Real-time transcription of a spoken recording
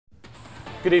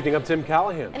Good evening, I'm Tim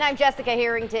Callahan. And I'm Jessica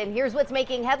Harrington. Here's what's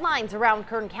making headlines around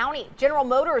Kern County. General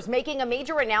Motors making a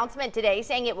major announcement today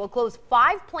saying it will close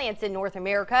 5 plants in North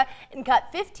America and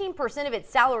cut 15% of its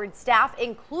salaried staff,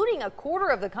 including a quarter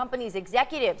of the company's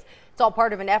executives. It's all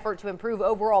part of an effort to improve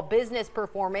overall business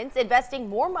performance, investing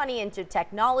more money into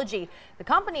technology the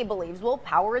company believes will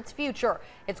power its future.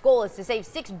 Its goal is to save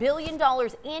 $6 billion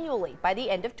annually by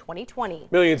the end of 2020.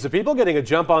 Millions of people getting a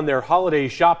jump on their holiday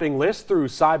shopping list through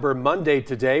Cyber Monday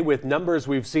today. With numbers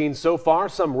we've seen so far,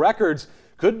 some records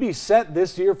could be set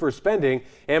this year for spending.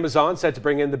 Amazon set to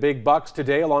bring in the big bucks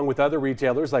today, along with other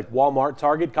retailers like Walmart,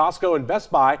 Target, Costco, and Best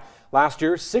Buy. Last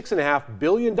year, $6.5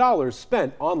 billion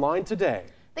spent online today.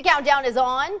 The countdown is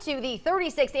on to the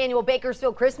 36th annual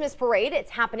Bakersfield Christmas Parade. It's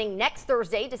happening next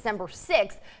Thursday, December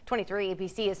 6th. 23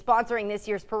 ABC is sponsoring this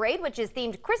year's parade, which is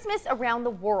themed Christmas around the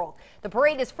world. The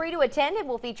parade is free to attend and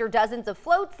will feature dozens of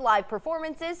floats, live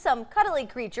performances, some cuddly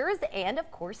creatures, and of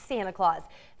course Santa Claus.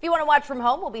 If you want to watch from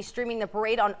home, we'll be streaming the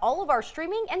parade on all of our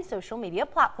streaming and social media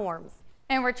platforms.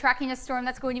 And we're tracking a storm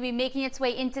that's going to be making its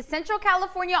way into Central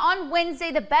California on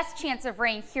Wednesday. The best chance of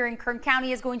rain here in Kern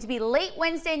County is going to be late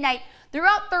Wednesday night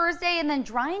throughout Thursday, and then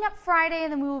drying up Friday,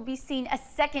 and then we will be seeing a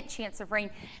second chance of rain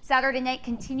Saturday night,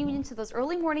 continuing into those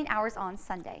early morning hours on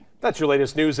Sunday. That's your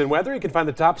latest news and weather. You can find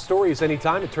the top stories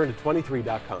anytime at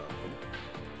turn23.com.